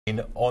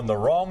On the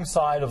wrong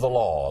side of the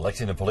law, a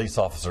Lexington police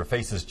officer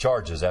faces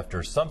charges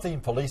after something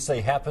police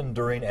say happened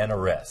during an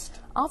arrest.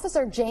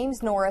 Officer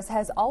James Norris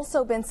has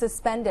also been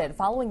suspended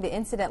following the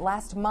incident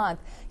last month.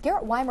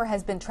 Garrett Weimer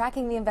has been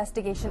tracking the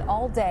investigation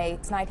all day.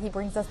 Tonight he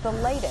brings us the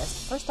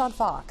latest, first on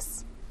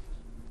Fox.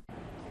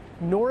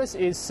 Norris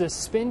is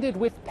suspended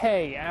with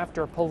pay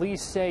after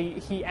police say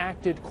he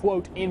acted,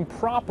 quote,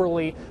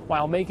 improperly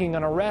while making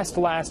an arrest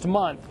last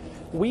month.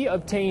 We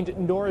obtained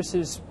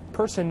Norris's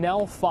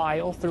personnel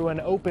file through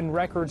an open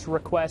records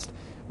request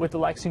with the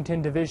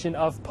Lexington Division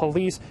of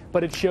Police,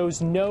 but it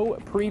shows no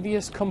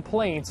previous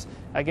complaints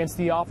against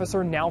the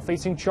officer now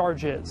facing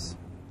charges.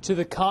 To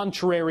the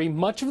contrary,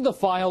 much of the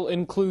file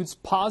includes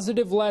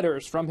positive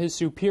letters from his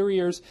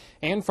superiors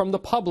and from the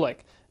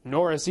public.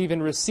 Norris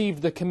even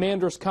received the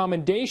Commander's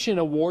Commendation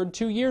Award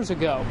 2 years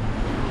ago.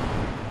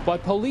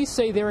 But police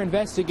say their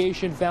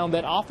investigation found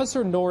that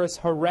Officer Norris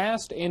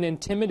harassed and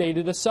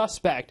intimidated a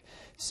suspect,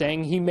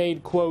 saying he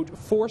made, quote,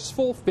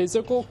 forceful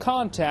physical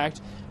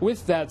contact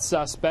with that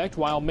suspect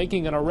while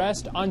making an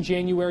arrest on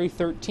January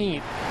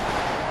 13th.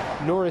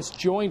 Norris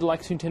joined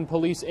Lexington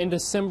Police in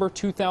December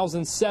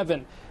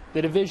 2007.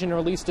 The division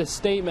released a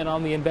statement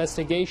on the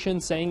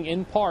investigation saying,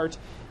 in part,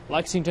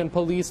 Lexington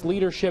Police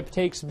leadership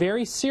takes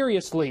very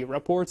seriously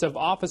reports of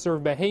officer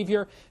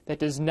behavior that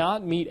does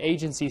not meet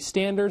agency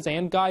standards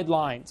and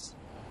guidelines.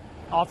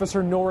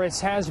 Officer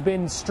Norris has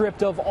been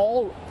stripped of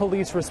all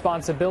police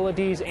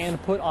responsibilities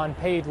and put on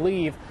paid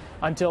leave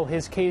until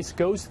his case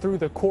goes through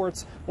the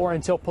courts or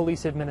until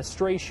police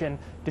administration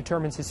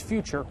determines his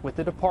future with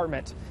the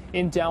department.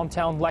 In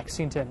downtown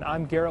Lexington,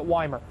 I'm Garrett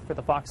Weimer for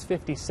the Fox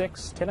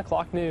 56 10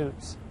 o'clock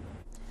news.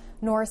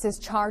 Norris is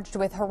charged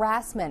with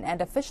harassment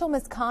and official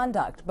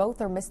misconduct.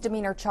 Both are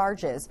misdemeanor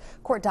charges.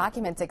 Court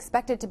documents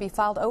expected to be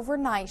filed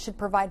overnight should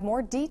provide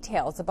more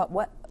details about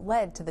what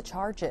led to the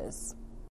charges.